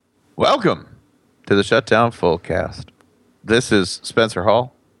Welcome to the Shutdown Fullcast. This is Spencer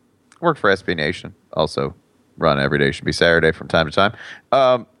Hall. Work for SB Nation. Also run Every Day Should Be Saturday from time to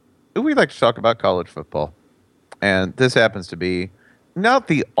time. We like to talk about college football. And this happens to be not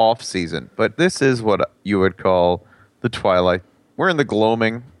the off season, but this is what you would call the twilight. We're in the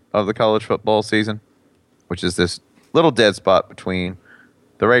gloaming of the college football season, which is this little dead spot between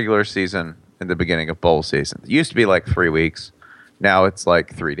the regular season and the beginning of bowl season. It used to be like 3 weeks. Now it's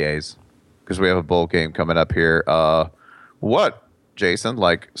like 3 days because we have a bowl game coming up here. What, Jason?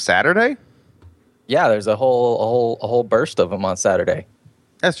 Like Saturday? Yeah, there's a whole burst of them on Saturday.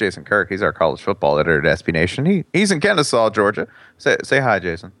 That's Jason Kirk. He's our college football editor at SB Nation. He's in Kennesaw, Georgia. Say hi,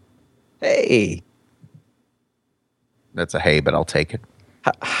 Jason. Hey. That's a hey, but I'll take it.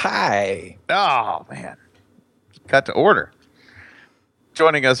 Hi. Oh, man. Cut to order.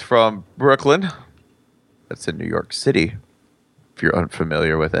 Joining us from Brooklyn. That's in New York City, if you're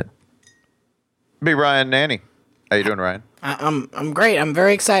unfamiliar with it. Be Ryan Nanny. How you doing, Ryan? I'm great. I'm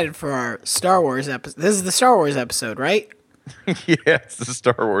very excited for our Star Wars episode. This is the Star Wars episode, right? Yeah, it's the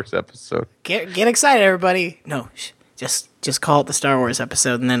Star Wars episode. Get excited, everybody. No, just call it the Star Wars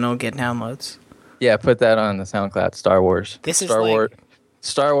episode, and then it'll get downloads. Yeah, put that on the SoundCloud. Star Wars. This is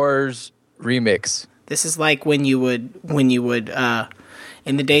Star Wars remix. This is like when you would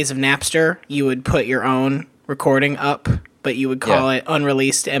in the days of Napster, you would put your own recording up, but you would call it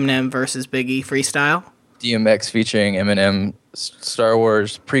Unreleased Eminem versus Biggie Freestyle. DMX featuring Eminem, Star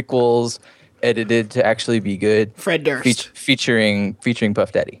Wars prequels, edited to actually be good. Fred Durst. Featuring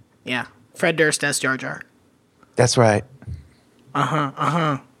Puff Daddy. Yeah. Fred Durst as Jar Jar. That's right.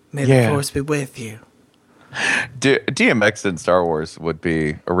 May the Force be with you. DMX in Star Wars would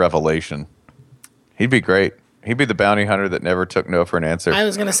be a revelation. He'd be great. He'd be the bounty hunter that never took no for an answer. I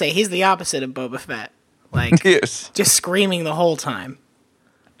was going to say, he's the opposite of Boba Fett. Like, yes. Just screaming the whole time.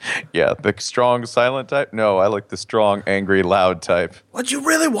 Yeah, the strong, silent type? No, I like the strong, angry, loud type. What you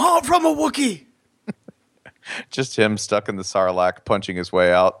really want from a Wookiee? Just him stuck in the Sarlacc, punching his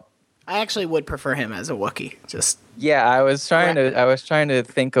way out. I actually would prefer him as a Wookiee. Yeah, I was trying to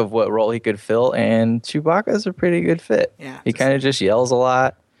think of what role he could fill, and Chewbacca's a pretty good fit. Yeah, he kind of just yells a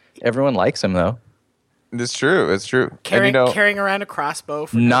lot. Everyone likes him though. It's true. Carrying around a crossbow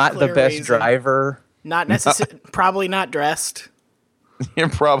for not the best reason. Driver. Not necessarily. Probably not dressed. You're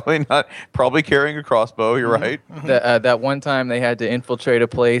probably not. Probably carrying a crossbow. You're right. Mm-hmm. That one time they had to infiltrate a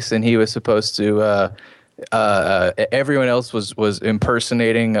place, and he was supposed to. Everyone else was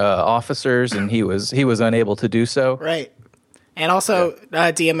impersonating officers, and he was unable to do so. Right. And also,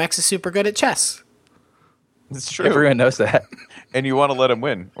 DMX is super good at chess. It's true. Everyone knows that. And you want to let him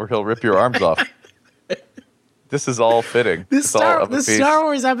win, or he'll rip your arms off. This is all fitting. The Star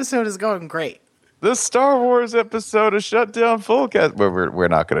Wars episode is going great. The Star Wars episode of Shutdown Fullcast. We're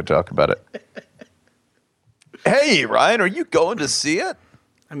not going to talk about it. Hey, Ryan, are you going to see it?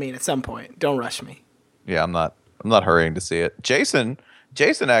 I mean, at some point. Don't rush me. Yeah, I'm not hurrying to see it. Jason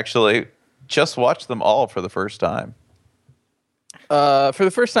actually just watched them all for the first time. For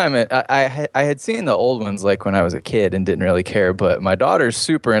the first time, I had seen the old ones like when I was a kid and didn't really care, but my daughter's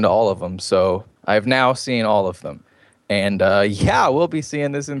super into all of them, so I've now seen all of them. And we'll be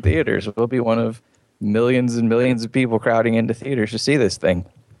seeing this in theaters. We'll be one of millions and millions of people crowding into theaters to see this thing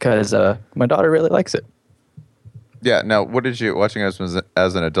because my daughter really likes it. Yeah. Now, what did you watching as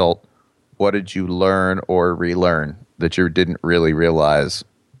an adult? What did you learn or relearn that you didn't really realize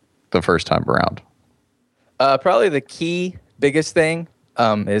the first time around? Probably the biggest thing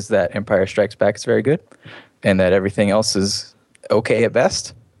is that Empire Strikes Back is very good, and that everything else is okay at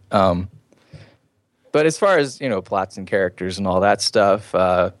best. But as far as plots and characters and all that stuff,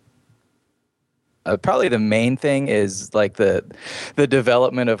 probably the main thing is like the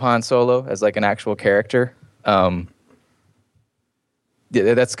development of Han Solo as like an actual character.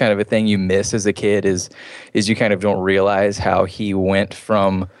 That's kind of a thing you miss as a kid is you kind of don't realize how he went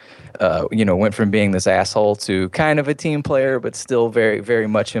from being this asshole to kind of a team player, but still very, very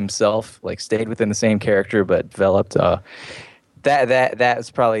much himself, like stayed within the same character, but developed. That's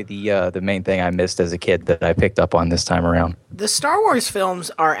probably the main thing I missed as a kid that I picked up on this time around. The Star Wars films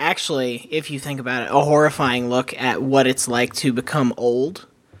are actually, if you think about it, a horrifying look at what it's like to become old.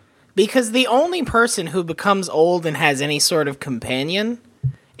 Because the only person who becomes old and has any sort of companion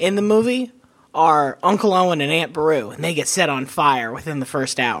in the movie are Uncle Owen and Aunt Beru, and they get set on fire within the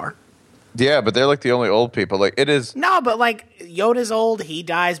first hour. Yeah, but they're like the only old people. Like it is. No, but like Yoda's old, he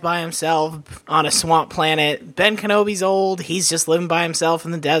dies by himself on a swamp planet. Ben Kenobi's old, he's just living by himself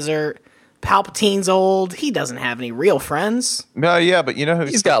in the desert. Palpatine's old, he doesn't have any real friends. No, yeah, but you know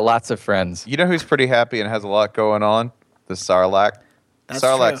he's got lots of friends. You know who's pretty happy and has a lot going on? The Sarlacc. That's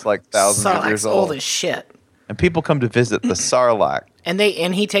Sarlacc's true. like thousands of years Sarlacc's old. old as shit. And people come to visit the Sarlacc. And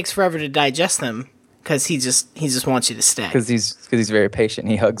he takes forever to digest them because he just wants you to stay. Because he's very patient.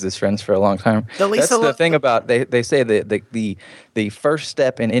 He hugs his friends for a long time. That's the thing about they say that the first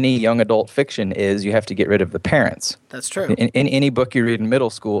step in any young adult fiction is you have to get rid of the parents. That's true. In any book you read in middle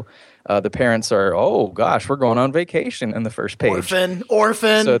school, the parents are, oh gosh, we're going on vacation in the first page.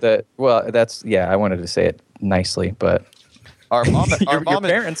 Orphan. So I wanted to say it nicely, but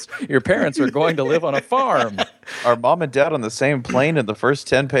your parents are going to live on a farm. Are mom and dad on the same plane in the first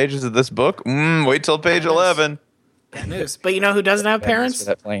 10 pages of this book? Wait till page 11. Bad news. But you know who doesn't have parents? For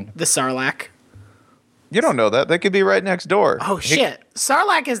that plane. The Sarlacc. You don't know that. They could be right next door. Oh, shit.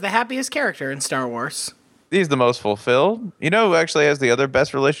 Sarlacc is the happiest character in Star Wars. He's the most fulfilled. You know who actually has the other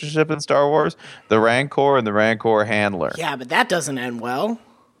best relationship in Star Wars? The Rancor and the Rancor handler. Yeah, but that doesn't end well.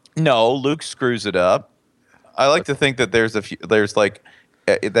 No, Luke screws it up. I like to think that there's that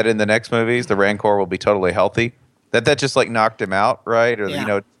in the next movies the Rancor will be totally healthy. That just like knocked him out, right? Or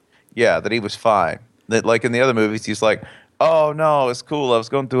that he was fine. That like in the other movies he's like, oh no, it's cool. I was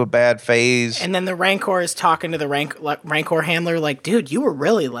going through a bad phase. And then the Rancor is talking to the Rancor handler like, dude, you were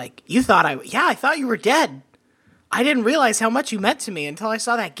really like, I thought you were dead. I didn't realize how much you meant to me until I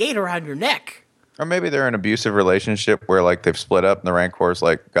saw that gate around your neck. Or maybe they're in an abusive relationship where like they've split up and the Rancor's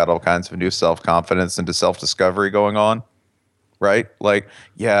like got all kinds of new self-confidence and self-discovery going on. Right? Like,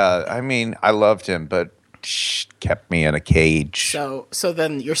 yeah, I mean, I loved him, but kept me in a cage. So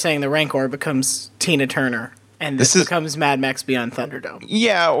then you're saying the Rancor becomes Tina Turner and this becomes Mad Max Beyond Thunderdome.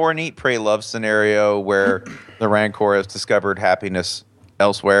 Yeah, or an Eat, Pray, Love scenario where the Rancor has discovered happiness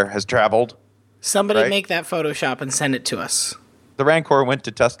elsewhere, has traveled. Somebody make that Photoshop and send it to us. The Rancor went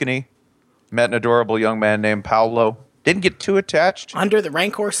to Tuscany, met an adorable young man named Paolo. Didn't get too attached. Under the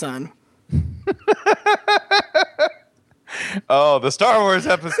Rancor sun. Oh, the Star Wars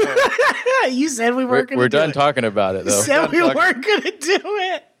episode. You said we weren't going to do it. We're done talking about it, though. You said we weren't going to do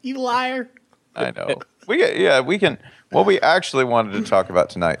it. You liar. I know. We can. What we actually wanted to talk about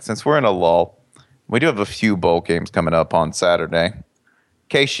tonight, since we're in a lull, we do have a few bowl games coming up on Saturday. In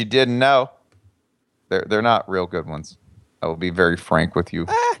case you didn't know, they're not real good ones. I will be very frank with you.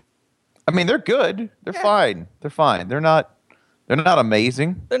 I mean, they're good. They're fine. They're fine. They're not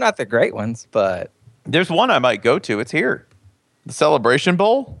amazing. They're not the great ones, but there's one I might go to. It's here. The Celebration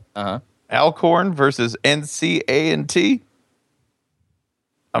Bowl. Alcorn versus NCA&T.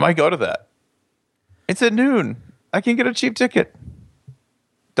 I might go to that. It's at noon. I can get a cheap ticket.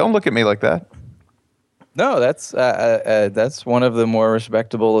 Don't look at me like that. No, that's one of the more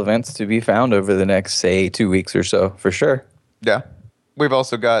respectable events to be found over the next, say, 2 weeks or so, for sure. Yeah. We've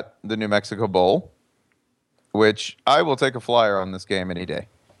also got the New Mexico Bowl, which I will take a flyer on this game any day,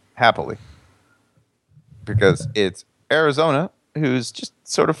 happily, because it's Arizona, who's just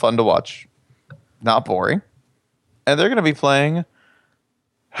sort of fun to watch, not boring, and they're going to be playing.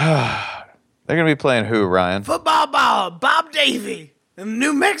 They're going to be playing who, Ryan? Football Bob Davie, and the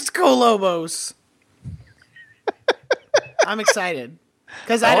New Mexico Lobos. I'm excited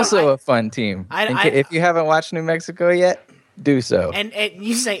because a fun team. If you haven't watched New Mexico yet, do so. And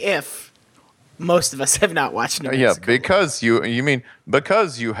you say if most of us have not watched New Mexico. Yeah, because you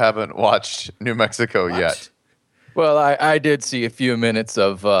haven't watched New Mexico yet. Well, I did see a few minutes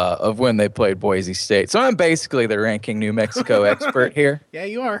of when they played Boise State, so I'm basically the ranking New Mexico expert here. Yeah,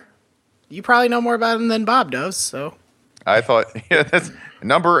 you are. You probably know more about them than Bob does. So I thought, that's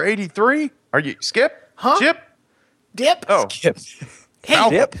number 83. Are you Skip? Huh? Chip? Dip? Oh, Skip. Hey,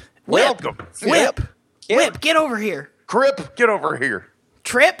 Malcolm. Dip. Whip. Welcome. Whip. Get over here. Crip, get over here.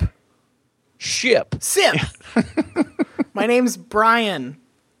 Trip. Ship. Sip. My name's Brian.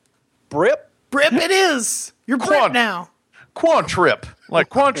 Brip. Brip it is. You're Brip now. Quantrip. Like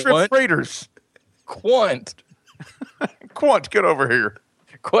Quantrip What? Freighters. Quant. Quant, get over here.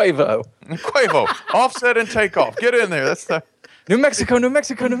 Quavo. Offset and takeoff. Get in there. That's the New Mexico.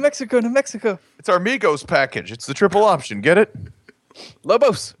 It's our Migos package. It's the triple option. Get it?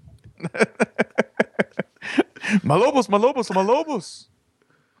 Lobos. Malobos.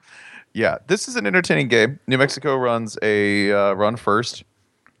 Yeah, this is an entertaining game. New Mexico runs a run first,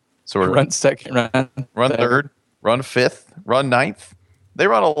 sort of Run second, run third, run fifth, run ninth. They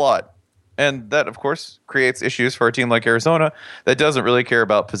run a lot. And that, of course, creates issues for a team like Arizona that doesn't really care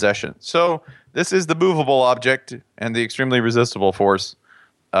about possession. So this is the movable object and the extremely resistible force.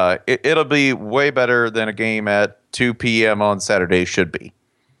 It'll be way better than a game at 2 p.m. on Saturday should be,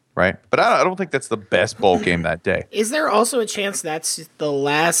 right? But I don't think that's the best bowl game that day. Is there also a chance that's the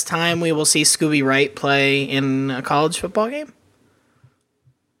last time we will see Scooby Wright play in a college football game?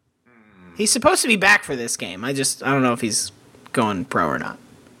 He's supposed to be back for this game. I don't know if he's going pro or not.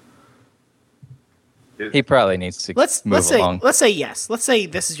 He probably needs to move along. Let's say yes. Let's say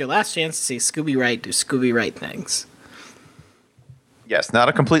this is your last chance to see Scooby Wright do Scooby Wright things. Yes, not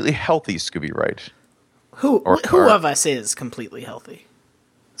a completely healthy Scooby Wright. Who of us is completely healthy?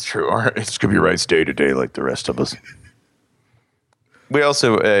 It's true. It's Scooby Wright's day to day like the rest of us. We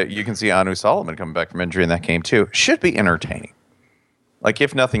also, you can see Anu Solomon coming back from injury in that game too. Should be entertaining. Like,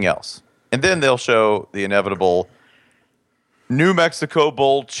 if nothing else. And then they'll show the inevitable New Mexico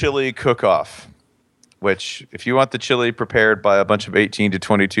Bowl chili cook-off, which, if you want the chili prepared by a bunch of 18 to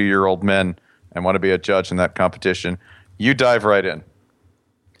 22-year-old men and want to be a judge in that competition, you dive right in.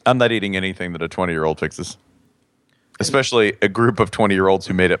 I'm not eating anything that a 20-year-old fixes, especially a group of 20-year-olds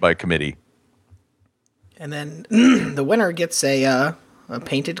who made it by committee. And then the winner gets a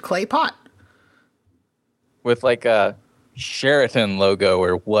painted clay pot. With like a Sheraton logo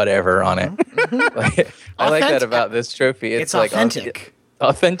or whatever on it. I like that about this trophy. It's like authentic.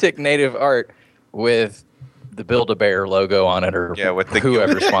 Authentic native art with the Build-A-Bear logo on it, or with the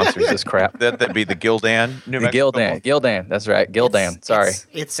whoever sponsors this crap. That'd be the Gildan. Gildan. That's right. Gildan. Sorry.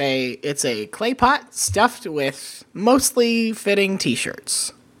 It's a clay pot stuffed with mostly fitting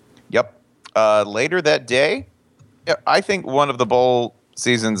T-shirts. Yep. Later that day, I think one of the bowl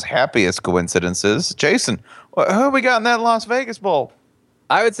season's happiest coincidences. Jason, who we got in that Las Vegas Bowl?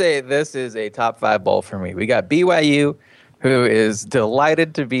 I would say this is a top 5 bowl for me. We got BYU, who is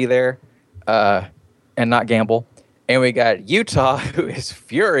delighted to be there and not gamble. And we got Utah, who is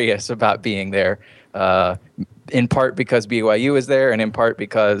furious about being there, in part because BYU is there and in part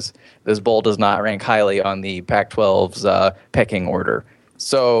because this bowl does not rank highly on the Pac-12's pecking order.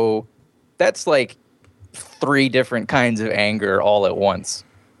 So that's like 3 different kinds of anger all at once.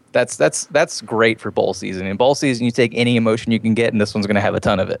 That's great for bowl season. In bowl season, you take any emotion you can get, and this one's going to have a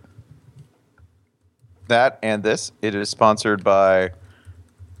ton of it. That and this, it is sponsored by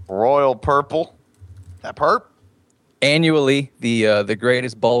Royal Purple. That perp. Annually, the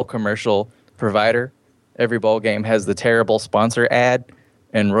greatest bowl commercial provider. Every bowl game has the terrible sponsor ad,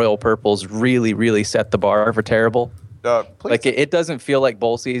 and Royal Purple's really, really set the bar for terrible. Like it doesn't feel like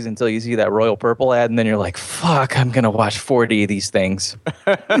bowl season until you see that Royal Purple ad, and then you're like, "Fuck, I'm gonna watch 40 of these things."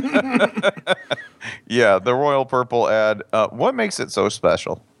 Yeah, the Royal Purple ad. What makes it so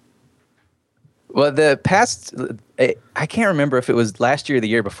special? Well, the past, I can't remember if it was last year or the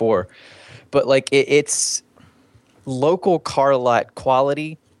year before, but like it's local car lot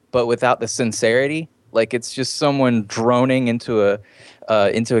quality, but without the sincerity. Like it's just someone droning into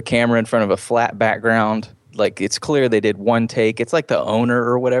a camera in front of a flat background. Like it's clear they did one take. It's like the owner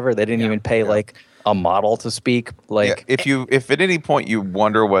or whatever. They didn't even pay like a model to speak. Like if at any point you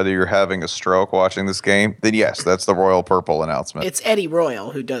wonder whether you're having a stroke watching this game, then yes, that's the Royal Purple announcement. It's Eddie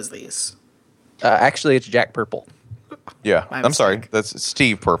Royal who does these. Actually, it's Jack Purple. Yeah, I'm sorry. That's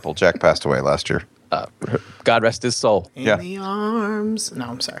Steve Purple. Jack passed away last year. God rest his soul. In the arms. No,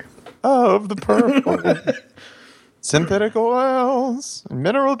 I'm sorry. Of the purple. Synthetic oils,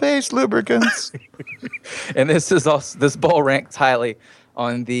 mineral-based lubricants. And this bowl ranks highly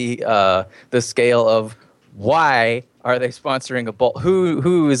on the scale of why are they sponsoring a bowl?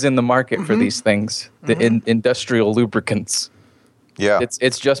 Who is in the market for these things? The industrial lubricants. Yeah,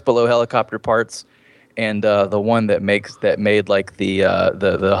 it's just below helicopter parts, and the one that made like the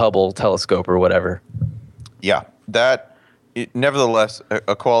Hubble telescope or whatever. Yeah, nevertheless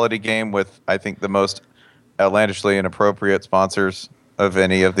a quality game with I think the most outlandishly inappropriate sponsors of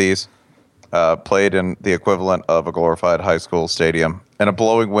any of these, played in the equivalent of a glorified high school stadium and a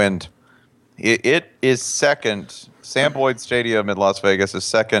blowing wind. It is second. Sam Boyd Stadium in Las Vegas is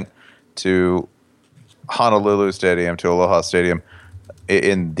second to Honolulu Stadium, to Aloha Stadium,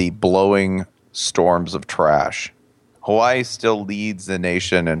 in the blowing storms of trash. Hawaii still leads the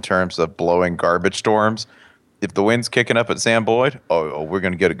nation in terms of blowing garbage storms. If the wind's kicking up at Sam Boyd, we're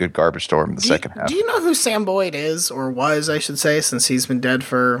going to get a good garbage storm in the second half. Do you know who Sam Boyd is, or was, I should say, since he's been dead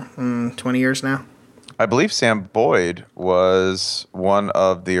for 20 years now? I believe Sam Boyd was one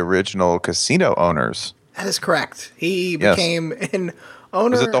of the original casino owners. That is correct. He became an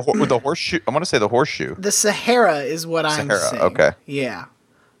owner. Was it the horseshoe? I want to say the horseshoe. The Sahara is what I'm saying. Okay. Yeah.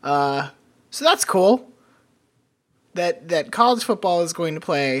 So that's cool. That college football is going to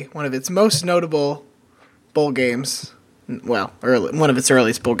play one of its most notable bowl games. Well, one of its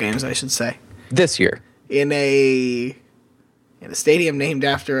earliest bowl games, I should say. This year. In a stadium named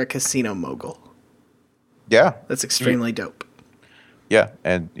after a casino mogul. Yeah. That's extremely dope. Yeah,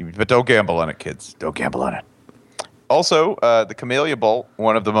 but don't gamble on it, kids. Don't gamble on it. Also, the Camellia Bowl,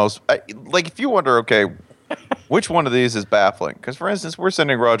 one of the most... if you wonder, okay, which one of these is baffling? Because, for instance, we're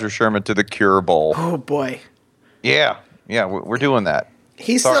sending Roger Sherman to the Cure Bowl. Oh, boy. Yeah. Yeah, we're doing that.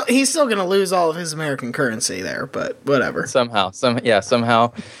 He's still going to lose all of his American currency there, but whatever. Somehow,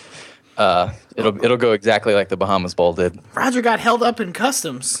 it'll go exactly like the Bahamas Bowl did. Roger got held up in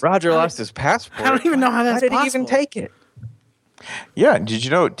customs. Roger lost his passport. I don't even know how that's possible. Why did he even take it? Yeah, did you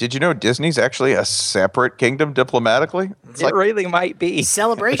know Disney's actually a separate kingdom diplomatically? It really might be.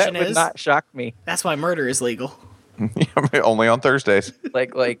 Celebration that would not shock me. That's why murder is legal. Only on Thursdays.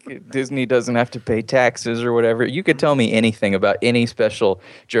 Like Disney doesn't have to pay taxes or whatever. You could tell me anything about any special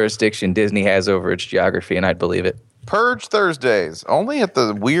jurisdiction Disney has over its geography, and I'd believe it. Purge Thursdays, only at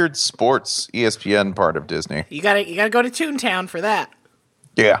the weird sports ESPN part of Disney. You gotta go to Toontown for that.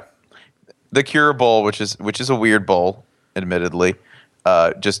 Yeah, the Cure Bowl, which is a weird bowl, admittedly.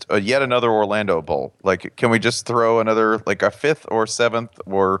 Just yet another Orlando Bowl. Like, can we just throw another, like, a 5th or 7th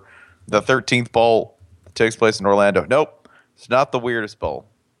or the 13th bowl that takes place in Orlando? Nope, it's not the weirdest bowl.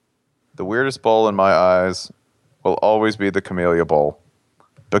 The weirdest bowl in my eyes will always be the Camellia Bowl,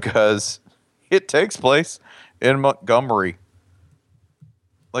 because it takes place in Montgomery.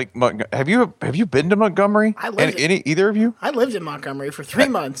 Like, have you been to Montgomery? Either of you? I lived in Montgomery for 3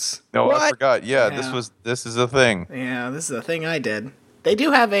 months. No, What? I forgot. Yeah, Yeah. this is a thing. Yeah, this is a thing I did. They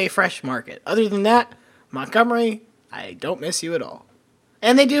do have a fresh market. Other than that, Montgomery, I don't miss you at all.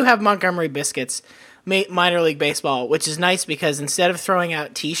 And they do have Montgomery biscuits, minor league baseball, which is nice because instead of throwing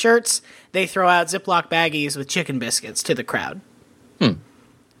out T-shirts, they throw out Ziploc baggies with chicken biscuits to the crowd.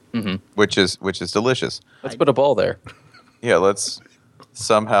 Mm-hmm. Which is delicious. Let's put a bowl there. Yeah, let's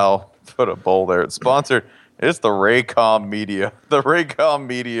somehow put a bowl there. It's sponsored. It's the Raycom Media. The Raycom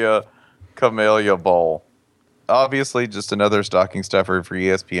Media Camellia Bowl. Obviously, just another stocking stuffer for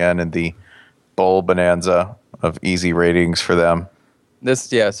ESPN and the bowl bonanza of easy ratings for them.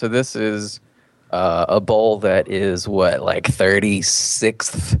 So this is a bowl that is like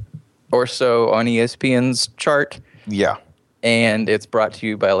 36th or so on ESPN's chart. Yeah. And it's brought to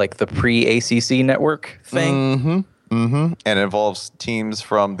you by like the pre-ACC network thing. Mm-hmm. Mm-hmm. And it involves teams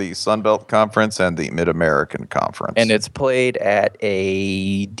from the Sun Belt Conference and the Mid-American Conference. And it's played at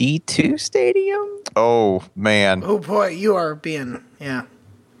a D2 stadium. Oh man! Oh boy, you are being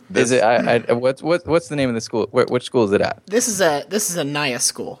Is it? What's the name of the school? Which school is it at? This is a NIA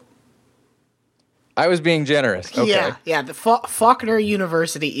school. I was being generous. Okay. Yeah. The Faulkner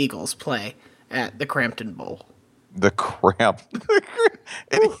University Eagles play at the Crampton Bowl. The Crampton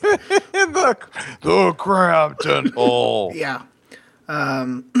Bowl. Yeah.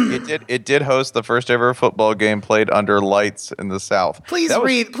 It did host the first ever football game played under lights in the South. Please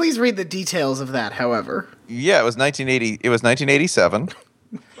read the details of that. However. Yeah, it was 1980. It was 1987.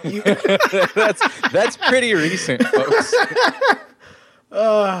 That's pretty recent, folks.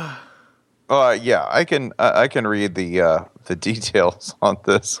 Yeah, I can read the details on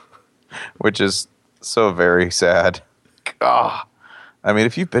this, which is so very sad. I mean,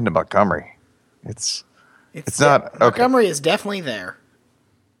 if you've been to Montgomery, it's not okay. Montgomery is definitely there.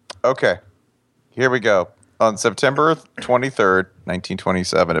 Okay, here we go. On September 23rd,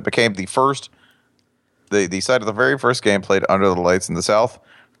 1927, it became the site of the very first game played under the lights in the South,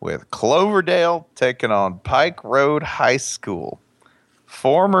 with Cloverdale taking on Pike Road High School.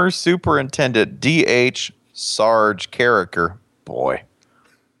 Former Superintendent D.H. Sarge Carricker, boy.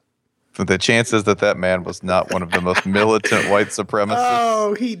 The chances that man was not one of the most militant white supremacists.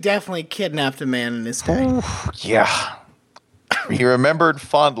 Oh, he definitely kidnapped a man in his day. Ooh, yeah. He remembered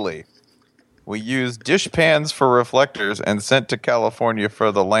fondly. We used dishpans for reflectors and sent to California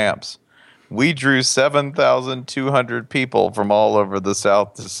for the lamps. We drew 7,200 people from all over the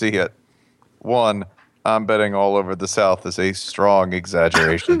South to see it. I'm betting all over the South is a strong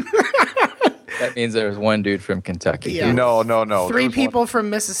exaggeration. That means there was one dude from Kentucky. Yeah. No. 3 people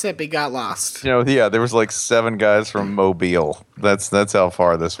from Mississippi got lost. Yeah, there was like 7 guys from Mobile. That's how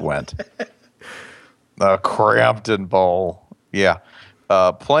far this went. The Crampton Bowl. Yeah.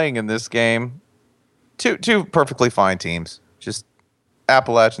 Playing in this game, two perfectly fine teams. Just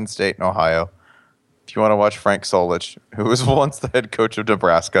Appalachian State and Ohio. If you want to watch Frank Solich, who was once the head coach of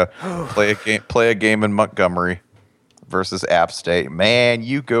Nebraska, play a game in Montgomery versus App State. Man,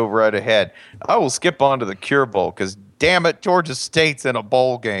 you go right ahead. I will skip on to the Cure Bowl because, damn it, Georgia State's in a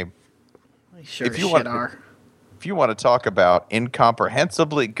bowl game. If you want to talk about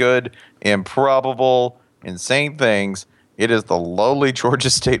incomprehensibly good, improbable, insane things, it is the lowly Georgia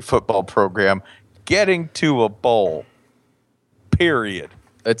State football program getting to a bowl. Period.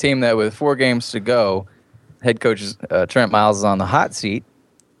 A team that with 4 games to go, head coach Trent Miles is on the hot seat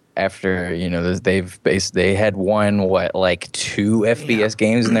after they had won 2 FBS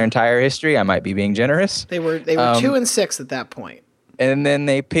games in their entire history. I might be being generous. They were 2-6 at that point. And then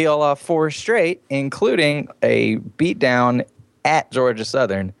they peel off 4 straight, including a beatdown at Georgia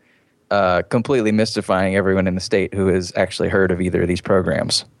Southern, completely mystifying everyone in the state who has actually heard of either of these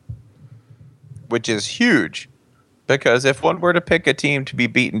programs. Which is huge, because if one were to pick a team to be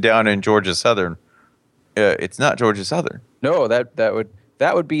beaten down in Georgia Southern, it's not Georgia Southern. No,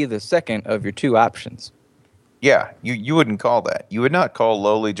 that would be the second of your 2 options. Yeah, you wouldn't call that. You would not call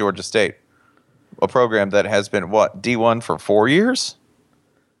lowly Georgia State a program that has been, D1 for 4 years?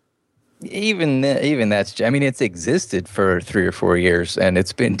 Even that's, I mean, it's existed for 3 or 4 years, and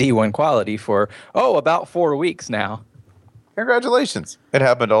it's been D1 quality for, about 4 weeks now. Congratulations. It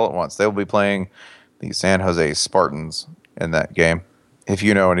happened all at once. They will be playing the San Jose Spartans in that game. If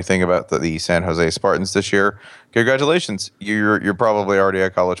you know anything about the San Jose Spartans this year, congratulations. You're probably already a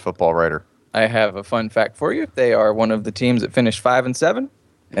college football writer. I have a fun fact for you. They are one of the teams that finished 5-7,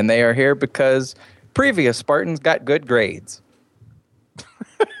 and they are here because previous Spartans got good grades.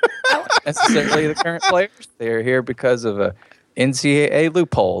 Not necessarily the current players. They are here because of a NCAA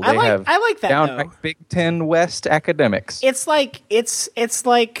loophole. They have I like that, downright though. Big Ten West academics. It's like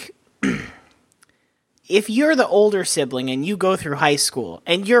if you're the older sibling and you go through high school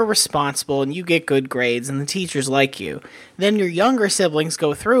and you're responsible and you get good grades and the teachers like you, then your younger siblings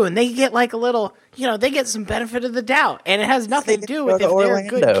go through and they get like a little, they get some benefit of the doubt, and it has nothing to do with if they're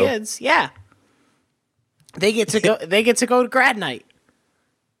good kids. Yeah, they get to go. They get to go to grad night.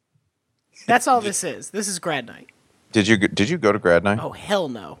 That's all this is. This is grad night. Did you go to grad night? Oh, hell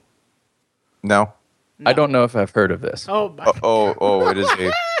no. No. I don't know if I've heard of this. Oh, my. It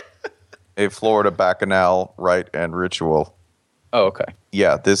is a Florida bacchanal rite and ritual. Oh, okay.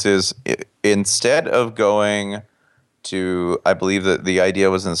 Yeah, this is instead of going to, I believe that the idea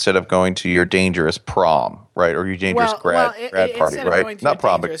was instead of going to your dangerous prom, right, or your dangerous grad party, instead right? Of going to Not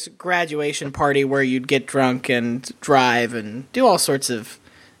prom, dangerous graduation party where you'd get drunk and drive and do all sorts of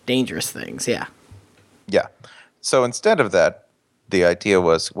dangerous things. Yeah. Yeah. So instead of that, the idea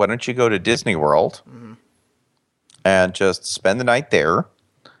was, why don't you go to Disney World and just spend the night there,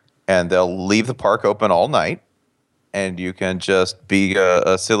 and they'll leave the park open all night, and you can just be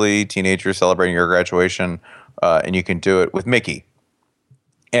a silly teenager celebrating your graduation, and you can do it with Mickey.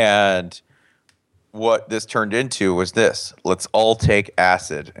 And what this turned into was this: let's all take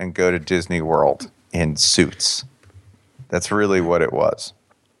acid and go to Disney World in suits. That's really what it was.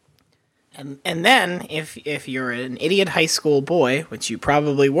 And then, if you're an idiot high school boy, which you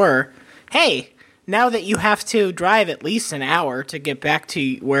probably were, hey, now that you have to drive at least an hour to get back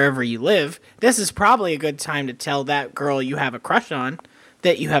to wherever you live, this is probably a good time to tell that girl you have a crush on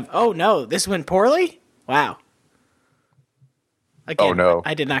that you have, oh no, this went poorly? Wow. Again, oh no.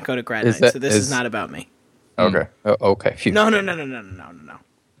 I did not go to grad night, so this is not about me. Okay. Okay. Phew. No.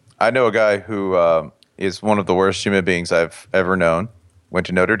 I know a guy who is one of the worst human beings I've ever known. Went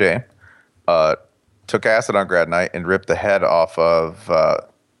to Notre Dame. Took acid on grad night and ripped the head off of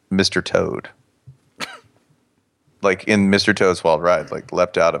Mr. Toad. Like in Mr. Toad's Wild Ride, like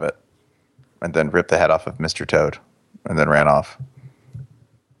leapt out of it and then ripped the head off of Mr. Toad and then ran off.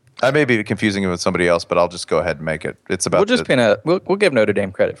 I may be confusing it with somebody else, but I'll just go ahead and make it. It's about. We'll just we'll give Notre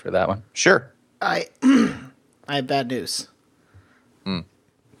Dame credit for that one. Sure. I have bad news.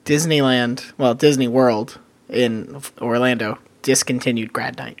 Disney World in Orlando discontinued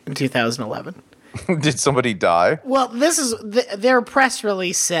grad night in 2011. Did somebody die? Well, this is their press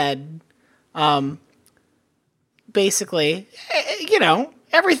release said, basically,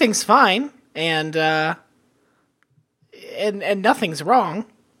 everything's fine and nothing's wrong,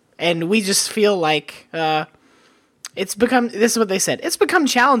 and we just feel like it's become. This is what they said. It's become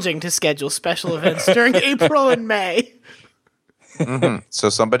challenging to schedule special events during April and May. Mm-hmm. So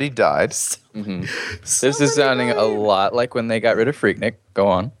somebody died. Mm-hmm. This is sounding a lot like when they got rid of Freaknik. Go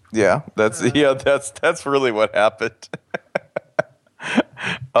on. Yeah, that's really what happened.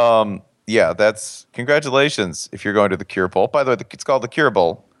 That's congratulations if you're going to the Cure Bowl. By the way, it's called the Cure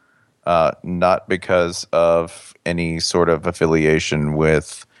Bowl, not because of any sort of affiliation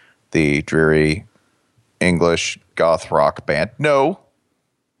with the dreary English goth rock band. No,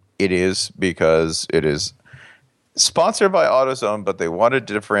 it is because it is sponsored by AutoZone, but they wanted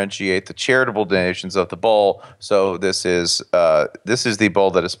to differentiate the charitable donations of the bowl. So this is the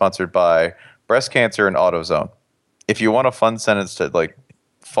bowl that is sponsored by breast cancer and AutoZone. If you want a fun sentence to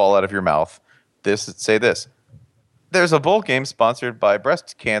fall out of your mouth, say this. There's a bowl game sponsored by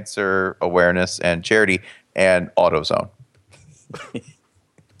breast cancer awareness and charity and AutoZone.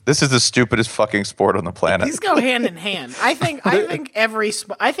 This is the stupidest fucking sport on the planet. These go hand in hand. I think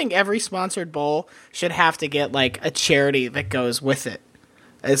every sponsored bowl should have to get a charity that goes with it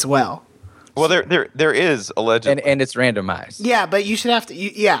as well. Well, there is allegedly, and it's randomized. Yeah, but you should have to.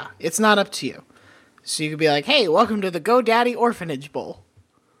 Yeah, it's not up to you. So you could be like, "Hey, welcome to the GoDaddy Orphanage Bowl."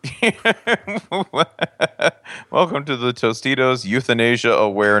 Welcome to the Tostitos Euthanasia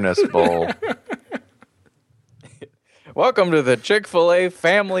Awareness Bowl. Welcome to the Chick-fil-A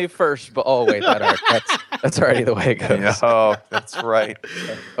Family First Bowl. Oh, wait, that's already the way it goes. Yeah, oh, that's right.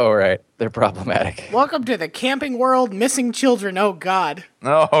 Oh, right. They're problematic. Welcome to the Camping World Missing Children. Oh, God.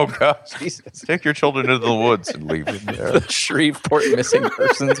 Oh, gosh. Jesus. Take your children into the woods and leave them there. The Shreveport Missing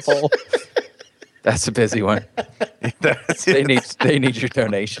Persons Bowl. That's a busy one. They need your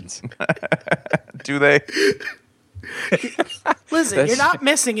donations. Do they? Listen, you're not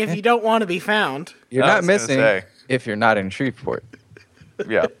missing if you don't want to be found. You're not missing if you're not in Shreveport.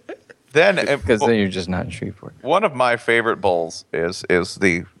 Yeah. Then Because then you're just not in Shreveport. one of my favorite bowls is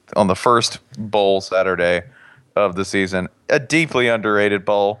on the first bowl Saturday of the season, a deeply underrated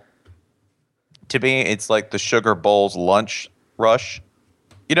bowl. To me, it's like the Sugar Bowl's lunch rush.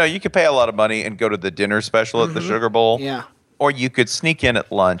 You know, you could pay a lot of money and go to the dinner special at the Sugar Bowl. Yeah. Or you could sneak in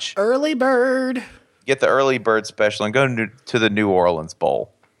at lunch, Early bird. get the early bird special, and go to the New Orleans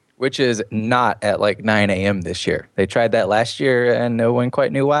Bowl. Which is not at like 9 a.m. this year. They tried that last year and no one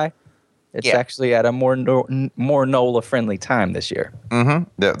quite knew why. It's actually at a more NOLA-friendly time this year. Mm-hmm.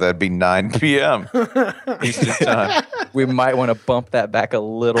 That'd be 9 p.m. Eastern time. We might want to bump that back a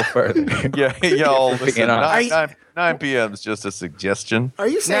little further. Yeah, y'all listen. honest. 9 p.m. is just a suggestion. Are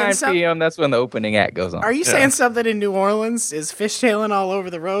you saying 9 something? p.m., that's when the opening act goes on. Are you saying something in New Orleans is fishtailing all over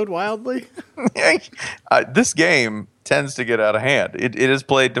the road wildly? This game tends to get out of hand. It is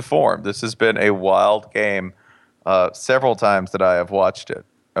played to form. This has been a wild game several times that I have watched it.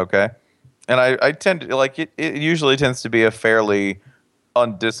 Okay, and I tend to like it. It usually tends to be a fairly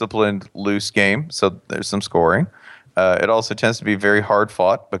undisciplined, loose game. So there's some scoring. It also tends to be very hard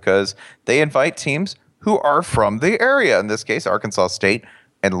fought because they invite teams who are from the area. In this case, Arkansas State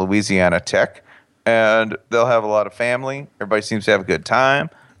and Louisiana Tech, and they'll have a lot of family. Everybody seems to have a good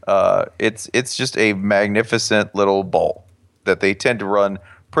time. It's just a magnificent little bowl that they tend to run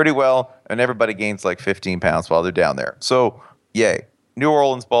pretty well, and everybody gains like 15 pounds while they're down there. So, yay. New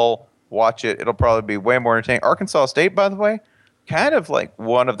Orleans Bowl, watch it. It'll probably be way more entertaining. Arkansas State, by the way, kind of like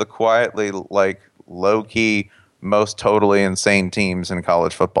one of the quietly, like, low-key, most totally insane teams in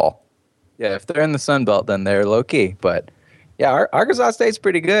college football. Yeah, if they're in the Sun Belt, then they're low-key. But, yeah, Arkansas State's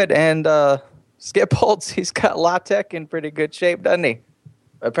pretty good. And Skip Holtz, he's got La Tech in pretty good shape, doesn't he?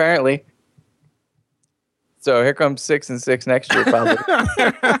 Apparently. So here comes 6-6 next year, probably.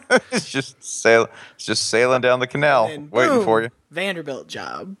 It's just sailing down the canal, And waiting boom, for you. Vanderbilt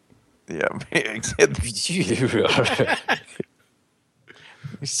job. Yeah, you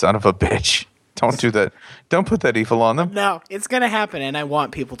son of a bitch! Don't do that. Don't put that evil on them. No, it's going to happen, and I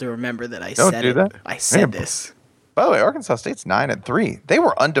want people to remember that I Don't said do it. that. I said this. By the way, Arkansas State's 9-3. They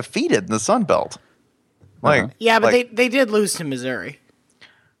were undefeated in the Sun Belt. Like, Yeah, but they did lose to Missouri.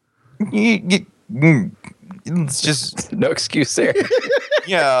 it's just No excuse there.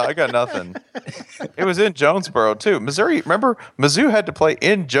 yeah. I got nothing. It was in Jonesboro too. Missouri. Remember, Mizzou had to play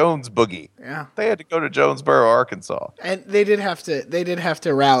in Jonesboogie. Yeah. They had to go to Jonesboro, Arkansas. And they did have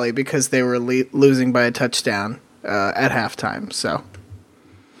to rally because they were losing by a touchdown at halftime. So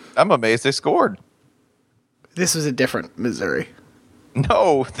I'm amazed they scored. this was a different Missouri.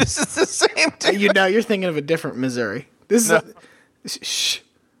 No, this is the same team. You're thinking of a different Missouri. This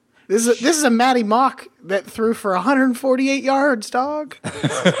is a Matty Mock that threw for 148 yards, dog.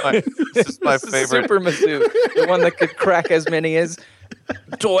 This is my favorite. Super Mizzou. The one that could crack as many as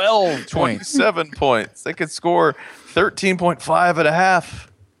 12 points. 27 points. They could score 13.5 at a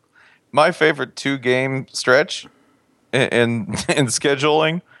half. My favorite 2-game stretch in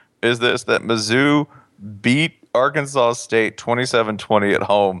scheduling is this: that Mizzou beat Arkansas State 27-20 at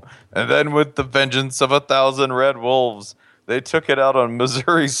home, and then with the vengeance of 1,000 Red Wolves, they took it out on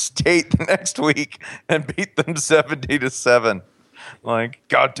Missouri State the next week and beat them 70-7. Like,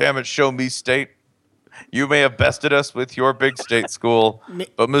 God damn it, show me State. You may have bested us with your big state school,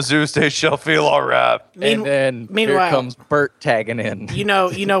 but Mizzou State shall feel all right. And then here comes Burt tagging in. You know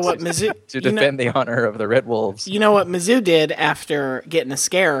what Mizzou to defend the honor of the Red Wolves. You know what Mizzou did after getting a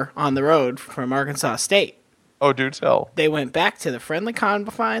scare on the road from Arkansas State? Oh, do tell. They went back to the friendly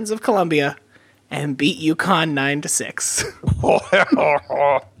confines of Columbia and beat UConn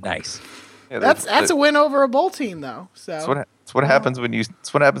 9-6. Nice. Yeah, That's a win over a bowl team, though. So That's what happens when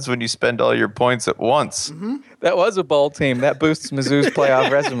you spend all your points at once. Mm-hmm. That was a bowl team. That boosts Mizzou's playoff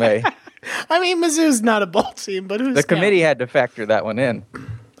resume. I mean, Mizzou's not a bowl team, but who's The committee had to factor that one in.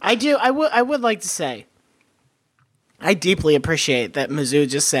 I do. I would like to say, I deeply appreciate that Mizzou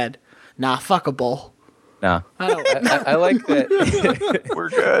just said, Nah, fuck a bowl. No, I like that. We're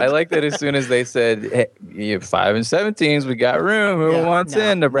good. I like that as soon as they said, hey, you have 5 and 17s, we got room. Who wants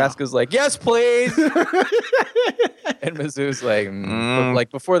in? Nebraska's like, yes, please. And Mizzou's like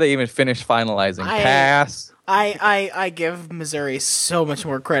before they even finish finalizing, pass. I give Missouri so much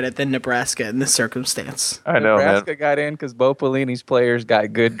more credit than Nebraska in this circumstance. I know, Nebraska man. got in because Bo Pelini's players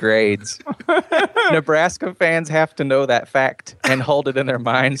got good grades. Nebraska fans have to know that fact and hold it in their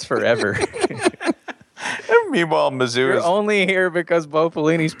minds forever. Meanwhile, You're only here because Bo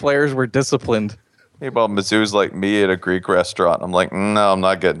Pelini's players were disciplined. Mizzou's like me at a Greek restaurant. I'm like, no, I'm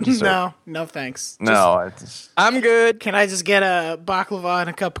not getting dessert. No, thanks. I'm good. Can I just get a baklava and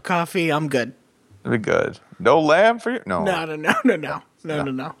a cup of coffee? I'm good. It'll be good. No lamb for you? No. No.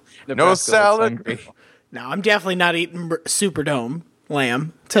 No salad? No, I'm definitely not eating Superdome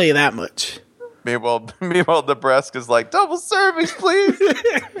lamb. Tell you that much. Meanwhile, Nebraska's like, double servings, please.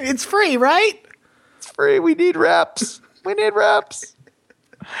 It's free, right? It's free. We need reps.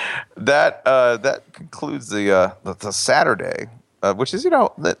 That concludes the Saturday, which is,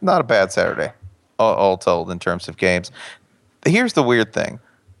 not a bad Saturday, all told in terms of games. Here's the weird thing.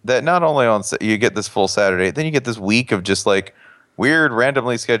 That not only you get this full Saturday, then you get this week of just like weird,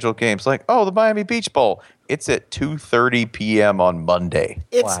 randomly scheduled games. Like, the Miami Beach Bowl. It's at 2:30 p.m. on Monday.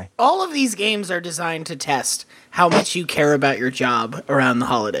 Why? All of these games are designed to test how much you care about your job around the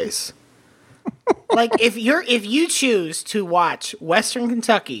holidays. Like, if you choose to watch Western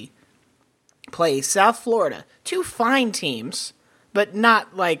Kentucky play South Florida, two fine teams, but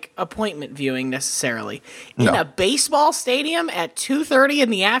not like appointment viewing necessarily, in a baseball stadium at 2:30 in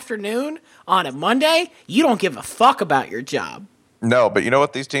the afternoon on a Monday, you don't give a fuck about your job. No, but you know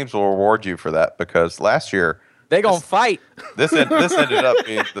what? These teams will reward you for that because last year they gonna fight. This ended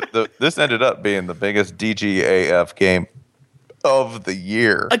up being the biggest DGAF game of the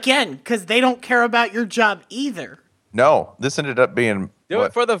year. Again, because they don't care about your job either. No, this ended up being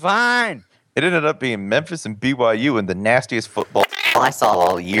it for the vine. It ended up being Memphis and BYU in the nastiest football I saw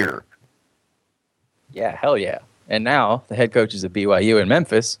all year. Yeah, hell yeah. And now the head coaches of BYU and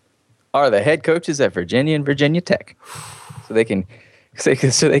Memphis are the head coaches at Virginia and Virginia Tech. So they can take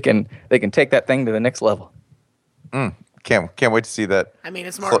that thing to the next level. Can't wait to see that. I mean,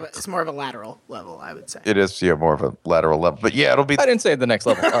 it's more of a lateral level, I would say. It is, more of a lateral level. But yeah, it'll be. I didn't say the next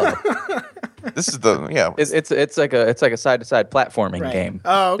level. This is the It's like a side to side platforming game.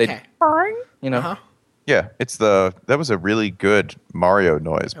 Oh, okay. Yeah, that was a really good Mario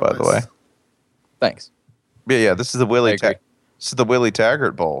noise, by the way. Thanks. Yeah, this is the Willie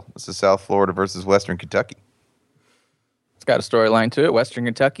Taggart Bowl. This is South Florida versus Western Kentucky. It's got a storyline to it. Western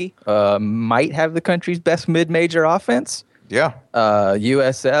Kentucky might have the country's best mid-major offense. Yeah.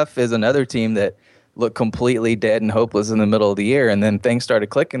 USF is another team that looked completely dead and hopeless in the middle of the year, and then things started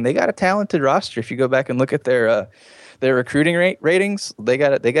clicking. They got a talented roster. If you go back and look at their recruiting ratings, they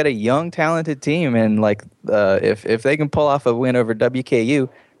got a young, talented team, and if they can pull off a win over WKU,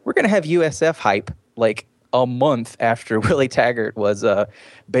 we're gonna have USF hype like a month after Willie Taggart was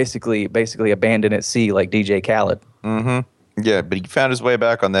basically abandoned at sea like DJ Khaled. Mm-hmm. Yeah, but he found his way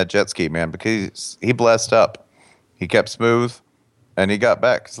back on that jet ski, man, because he blessed up. He kept smooth, and he got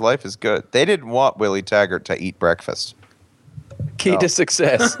back. His life is good. They didn't want Willie Taggart to eat breakfast. Key to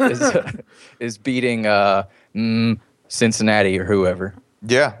success is beating Cincinnati or whoever.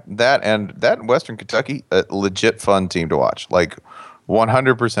 Yeah, that Western Kentucky, a legit fun team to watch. Like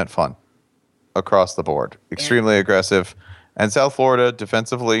 100% fun across the board. Extremely aggressive. And South Florida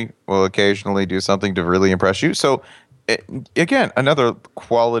defensively will occasionally do something to really impress you. So, again, another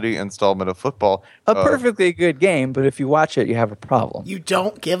quality installment of football. A perfectly good game, but if you watch it, you have a problem. You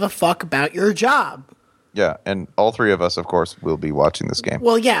don't give a fuck about your job. Yeah, and all three of us, of course, will be watching this game.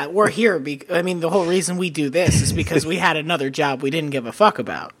 Well, yeah, we're here. The whole reason we do this is because we had another job we didn't give a fuck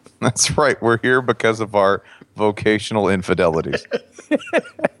about. That's right. We're here because of our vocational infidelities.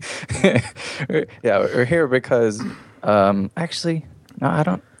 Yeah, we're here because... actually, no, I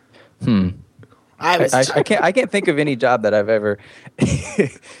don't. I can't think of any job that I've ever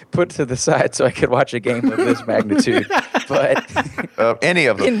put to the side so I could watch a game of this magnitude. But any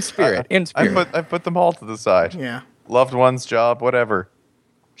of them, in spirit. I put them all to the side. Yeah, loved one's job, whatever.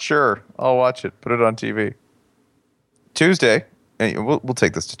 Sure, I'll watch it. Put it on TV. Tuesday, and we'll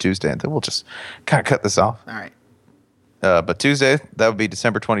take this to Tuesday, and then we'll just kind of cut this off. All right. But Tuesday, that would be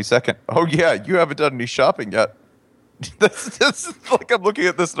December 22nd. Oh yeah, you haven't done any shopping yet. This is like I'm looking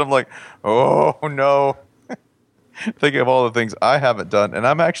at this and I'm like, oh no. Thinking of all the things I haven't done, and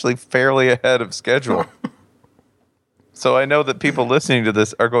I'm actually fairly ahead of schedule. So I know that people listening to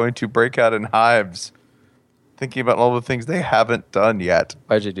this are going to break out in hives thinking about all the things they haven't done yet.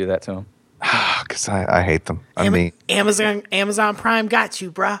 Why'd you do that to him? Because I hate them. I mean, Amazon Prime got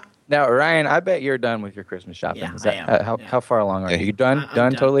you, bruh. Now, Ryan, I bet you're done with your Christmas shopping. Yeah, Is that, I am. How far along are you? You done? I'm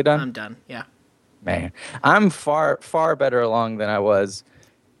done? Totally done? I'm done. Yeah. Man, I'm far better along than I was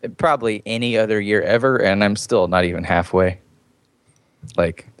probably any other year ever, and I'm still not even halfway.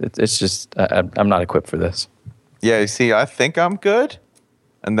 Like, it's just, I'm not equipped for this. yeah, you see, I think I'm good,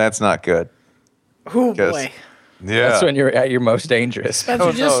 and that's not good. Oh boy. Yeah. That's when you're at your most dangerous.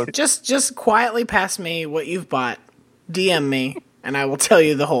 Spencer, just quietly pass me what you've bought. DM me, and I will tell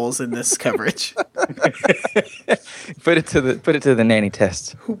you the holes in this coverage. Put it to the nanny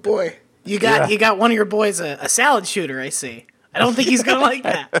test. Oh boy. You got one of your boys a salad shooter, I see. I don't think he's gonna like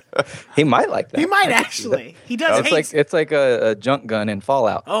that. He might like that. He might actually. He does hate It's like a junk gun in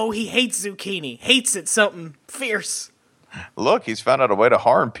Fallout. Oh, he hates zucchini. Hates it something fierce. Look, he's found out a way to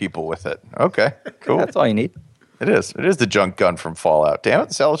harm people with it. Okay, cool. That's all you need. It is. It is the junk gun from Fallout. Damn it,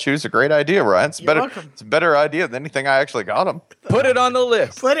 the salad shooter's a great idea, Ryan. It's You're welcome. It's a better idea than anything I actually got him. Put it on the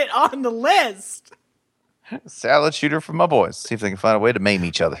list. Put it on the list. Salad shooter for my boys. See if they can find a way to maim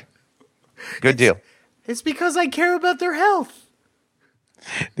each other. Good deal. It's because I care about their health.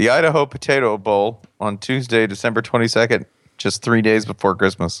 The Idaho Potato Bowl on Tuesday, December 22nd, just 3 days before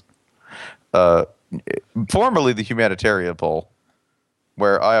Christmas. Formerly the Humanitarian Bowl,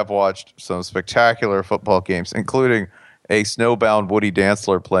 where I have watched some spectacular football games, including a snowbound Woody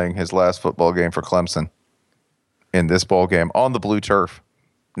Dantzler playing his last football game for Clemson in this bowl game on the blue turf.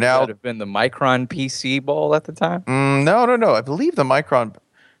 Now, Would have been the Micron PC Bowl at the time. no. I believe the Micron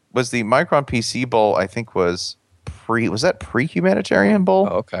PC Bowl. I think was pre-Humanitarian Bowl?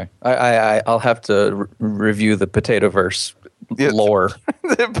 Oh, okay. I'll have to review the Potatoverse lore.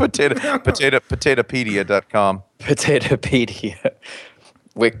 Potatopedia.com. Potatopedia.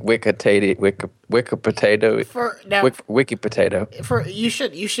 Wiki potato. You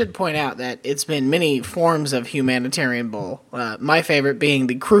should point out that it's been many forms of Humanitarian Bowl. My favorite being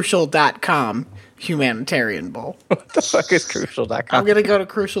the Crucial.com Humanitarian Bowl. What the fuck is Crucial.com? I'm going to go to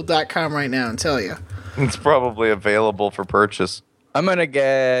Crucial.com right now and tell you. It's probably available for purchase. I'm going to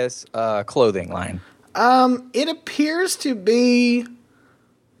guess clothing line. It appears to be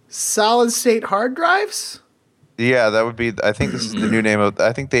solid state hard drives. Yeah, that would be. I think this is the new name of.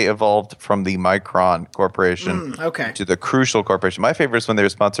 I think they evolved from the Micron Corporation to the Crucial Corporation. My favorite is when they were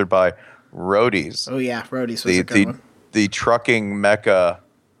sponsored by Roadies. Oh yeah, Roadies was a good one. The trucking mecca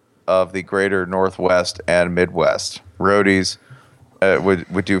of the greater Northwest and Midwest. Roadies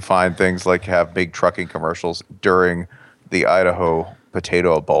would do fine things like have big trucking commercials during the Idaho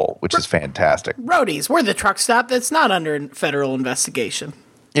Potato Bowl, which is fantastic. Roadies, we're the truck stop that's not under federal investigation.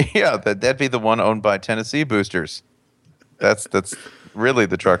 Yeah, that'd be the one owned by Tennessee Boosters. That's really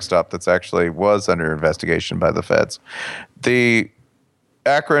the truck stop that's actually was under investigation by the feds. The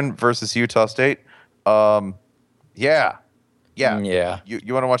Akron versus Utah State. Yeah.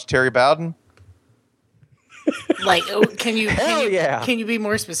 You want to watch Terry Bowden? Like, can you be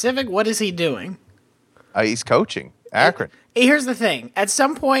more specific? What is he doing? He's coaching Akron. Here's the thing. At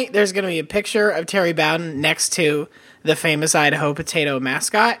some point, there's going to be a picture of Terry Bowden next to the famous Idaho potato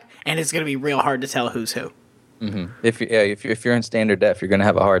mascot, and it's going to be real hard to tell who's who. Mm-hmm. If you're in standard def, you're going to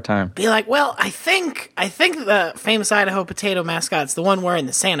have a hard time. Be like, well, I think the famous Idaho potato mascot's the one wearing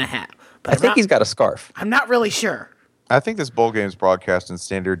the Santa hat. But I think he's got a scarf. I'm not really sure. I think this bowl game is broadcast in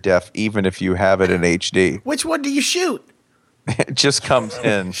standard def, even if you have it in HD. Which one do you shoot? It just comes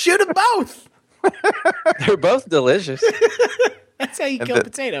in. Shoot them both. They're both delicious. That's how you kill a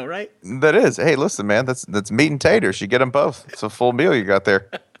potato, right? That is. Hey, listen, man. That's meat and taters. You get them both. It's a full meal you got there.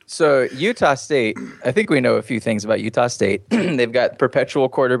 So Utah State, I think we know a few things about Utah State. They've got perpetual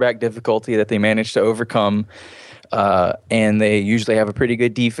quarterback difficulty that they managed to overcome, and they usually have a pretty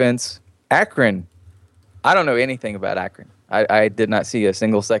good defense. Akron, I don't know anything about Akron. I did not see a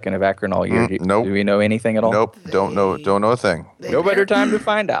single second of Akron all year. Nope. Do we know anything at all? Nope. Don't know a thing. No better time to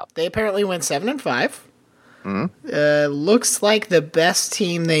find out. They apparently went 7-5. Looks like the best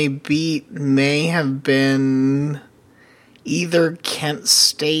team they beat may have been either Kent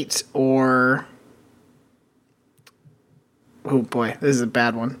State or... Oh boy, this is a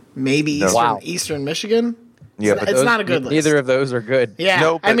bad one. Maybe Eastern Michigan? Yeah, it's not a good list. Neither of those are good. Yeah,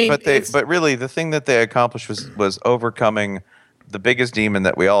 no, but really, the thing that they accomplished was overcoming the biggest demon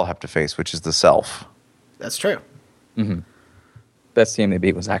that we all have to face, which is the self. That's true. Mm-hmm. Best team they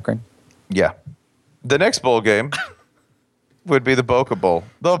beat was Akron. Yeah. The next bowl game would be the Boca Bowl.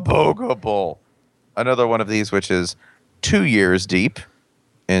 The Boca Bowl. Another one of these, which is 2 years deep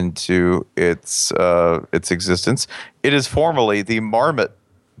into its existence. It is formerly the Marmot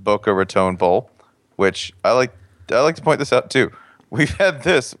Boca Raton Bowl, which I like to point this out too. We've had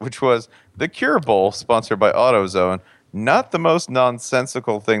this, which was the Cure Bowl, sponsored by AutoZone. Not the most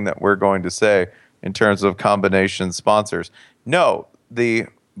nonsensical thing that we're going to say in terms of combination sponsors. No, the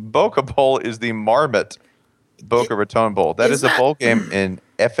Boca Bowl is the Marmot Boca Raton Bowl. That is a bowl game in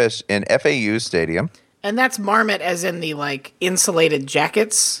FAU Stadium. And that's Marmot as in the, like, insulated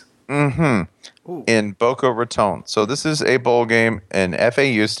jackets? Mm-hmm. Ooh. In Boca Raton. So this is a bowl game in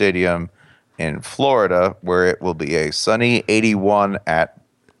FAU Stadium in Florida, where it will be a sunny 81 at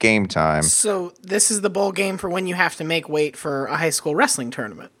game time. So this is the bowl game for when you have to make weight for a high school wrestling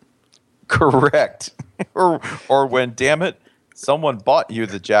tournament. Correct. or when, damn it, someone bought you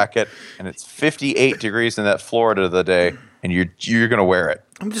the jacket and it's 58 degrees in that Florida the day and you're going to wear it.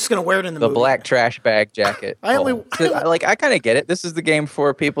 I'm just going to wear it in the movie. Black trash bag jacket. I kind of get it. This is the game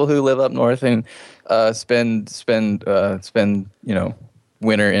for people who live up north and spend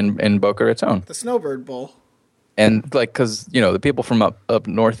winter in Boca Raton. The Snowbird Bowl. And like, because the people from up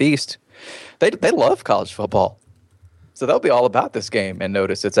northeast, they love college football, so they'll be all about this game and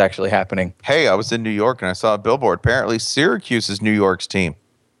notice it's actually happening. Hey, I was in New York and I saw a billboard. Apparently, Syracuse is New York's team.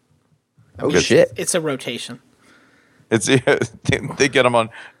 Oh shit! It's a rotation. It's they get them on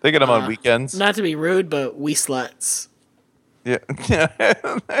weekends. Not to be rude, but we sluts. Yeah.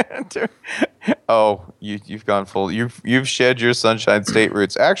 Oh, you've gone full. You've shed your Sunshine State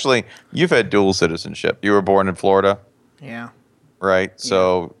roots. Actually, you've had dual citizenship. You were born in Florida. Yeah. Right.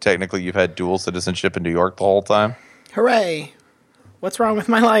 So technically, you've had dual citizenship in New York the whole time. Hooray! What's wrong with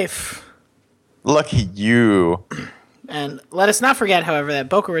my life? Lucky you. And let us not forget, however, that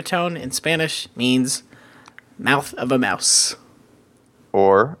Boca Raton in Spanish means mouth of a mouse.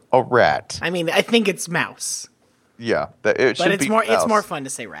 Or a rat. I mean, I think it's mouse. Yeah, it's more fun to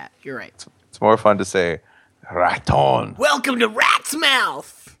say rat. You're right. It's more fun to say raton. Welcome to Rat's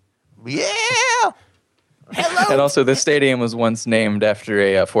Mouth. Yeah. Hello. And also, this stadium was once named after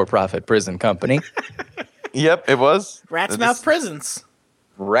a for-profit prison company. Yep, it was. Rat's Mouth Prisons.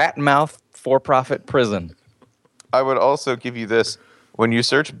 Rat Mouth for-profit prison. I would also give you this. When you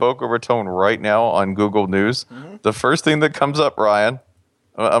search Boca Raton right now on Google News, the first thing that comes up, Ryan,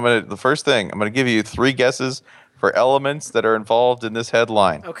 I'm gonna give you 3 guesses for elements that are involved in this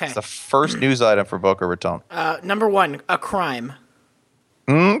headline. Okay. It's the first news item for Boca Raton. Number 1, a crime.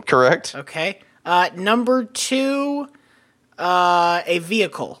 Correct. Okay. Number 2, a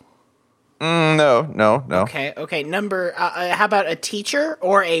vehicle. No. Okay. Number, how about a teacher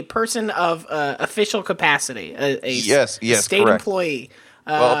or a person of official capacity? Yes, state correct. Employee.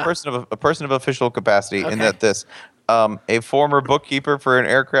 A person of official capacity. Okay. In that a former bookkeeper for an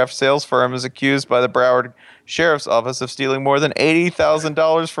aircraft sales firm is accused by the Broward Sheriff's Office of stealing more than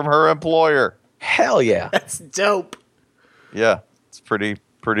 $80,000 from her employer. Hell yeah, that's dope. Yeah, it's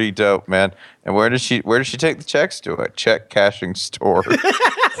pretty dope, man. And where does she take the checks to? A check cashing store.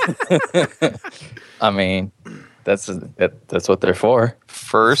 I mean, that's what they're for.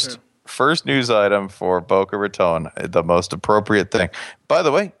 First news item for Boca Raton, the most appropriate thing. By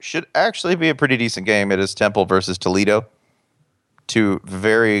the way, should actually be a pretty decent game. It is Temple versus Toledo. 2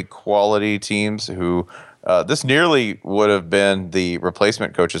 very quality teams who this nearly would have been the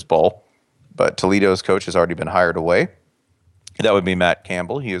replacement coaches bowl, but Toledo's coach has already been hired away. That would be Matt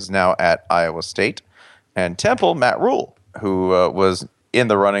Campbell. He is now at Iowa State. And Temple, Matt Rule, who was in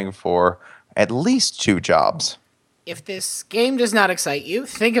the running for at least 2 jobs. If this game does not excite you,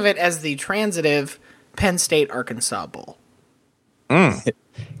 think of it as the transitive Penn State-Arkansas Bowl.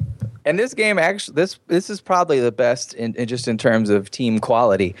 And this game, actually, this is probably the best in terms of team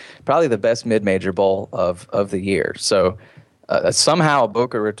quality, probably the best mid-major bowl of the year. So somehow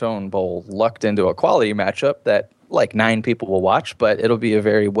Boca Raton Bowl lucked into a quality matchup that like 9 people will watch, but it'll be a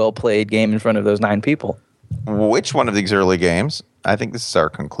very well-played game in front of those 9 people. Which one of these early games, I think this is our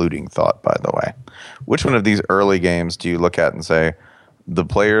concluding thought, by the way, which one of these early games do you look at and say the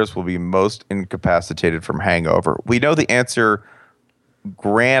players will be most incapacitated from hangover? We know the answer,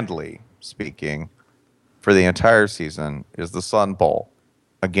 grandly speaking, for the entire season is the Sun Bowl,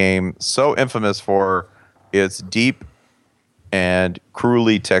 a game so infamous for its deep and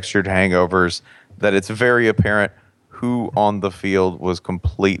cruelly textured hangovers that it's very apparent who on the field was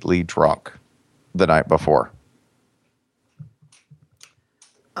completely drunk the night before.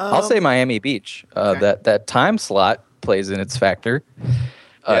 I'll say Miami Beach. Okay. That time slot plays in its factor.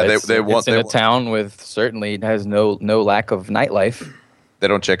 It's in a town with certainly has no lack of nightlife. They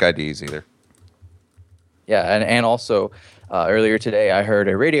don't check IDs either. Yeah, and also earlier today I heard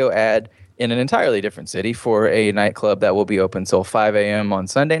a radio ad in an entirely different city for a nightclub that will be open till 5 a.m. on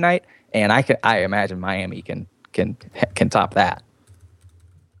Sunday night, and I imagine Miami can top that.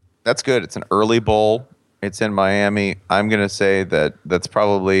 That's good. It's an early bowl. It's in Miami. I'm going to say that's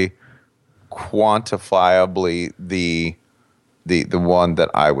probably quantifiably the one that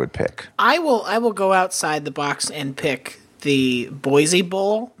I would pick. I will go outside the box and pick the Boise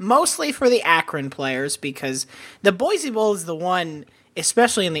Bowl, mostly for the Akron players, because the Boise Bowl is the one,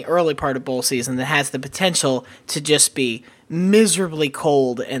 especially in the early part of bowl season, that has the potential to just be miserably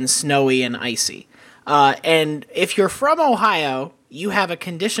cold and snowy and icy. And if you're from Ohio, you have a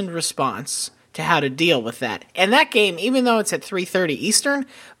conditioned response to how to deal with that. And that game, even though it's at 3:30 Eastern,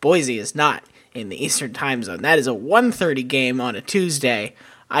 Boise is not in the Eastern time zone. That is a 1:30 game on a Tuesday.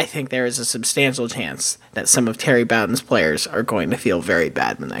 I think there is a substantial chance that some of Terry Bowden's players are going to feel very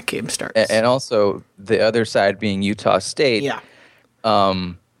bad when that game starts. And also the other side being Utah State. Yeah.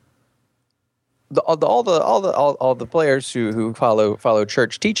 All the players who follow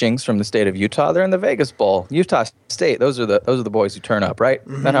church teachings from the state of Utah, they're in the Vegas Bowl. Utah State, those are the boys who turn up, right?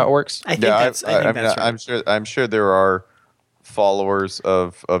 Mm-hmm. Is that how it works? I think that's right. I'm sure there are followers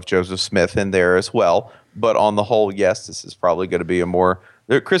of Joseph Smith in there as well. But on the whole, yes, this is probably going to be a more.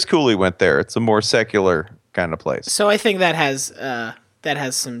 Chris Cooley went there. It's a more secular kind of place. So I think that has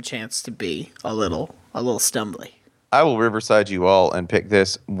some chance to be a little stumbly. I will Riverside you all and pick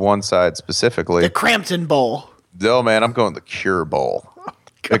this one side specifically. The Crampton Bowl. No, man, I'm going the Cure Bowl.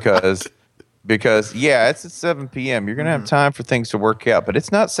 Because yeah, it's at 7 p.m. You're going to have time for things to work out, but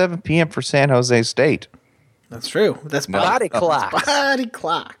it's not 7 p.m. for San Jose State. That's true. That's body clock. Body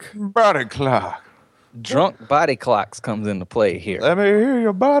clock. Body clock. Drunk body clocks comes into play here. Let me hear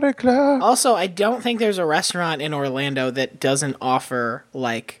your body clock. Also, I don't think there's a restaurant in Orlando that doesn't offer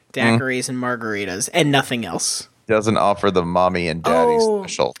like daiquiris and margaritas and nothing else. Doesn't offer the mommy and daddy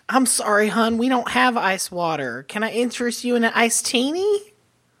special. I'm sorry, hon. We don't have ice water. Can I interest you in an iced teeny?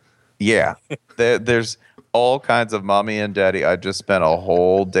 Yeah. There's all kinds of mommy and daddy. I just spent a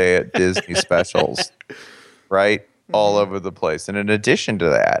whole day at Disney specials, right? All over the place. And in addition to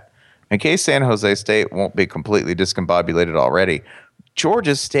that, in case San Jose State won't be completely discombobulated already,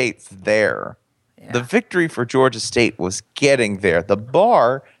 Georgia State's there. Yeah. The victory for Georgia State was getting there. The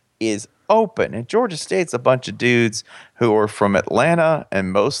bar is open, and Georgia State's a bunch of dudes who are from Atlanta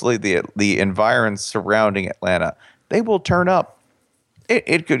and mostly the environs surrounding Atlanta. They will turn up.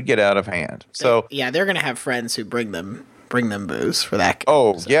 It could get out of hand. So yeah, they're gonna have friends who bring them booze for that game.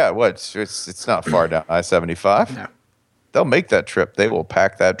 Oh so. Yeah, what? It's not far down I-75. No. They'll make that trip. They will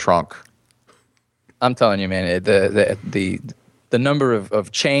pack that trunk. I'm telling you, man, the number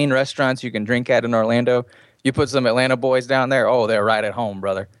of chain restaurants you can drink at in Orlando. You put some Atlanta boys down there, oh, they're right at home,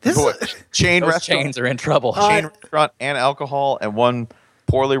 brother. Chain Those restaurant, chains are in trouble. Chain restaurant and alcohol and one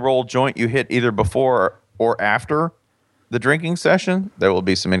poorly rolled joint you hit either before or after the drinking session, there will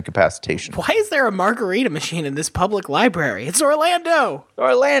be some incapacitation. Why is there a margarita machine in this public library? It's Orlando.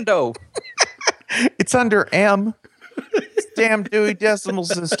 Orlando. It's under M. It's damn Dewey Decimal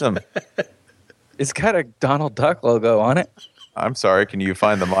System. It's got a Donald Duck logo on it. I'm sorry, can you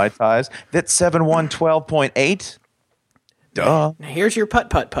find the Mai Tais? That's 7112.8. Duh. Now here's your putt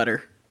putter.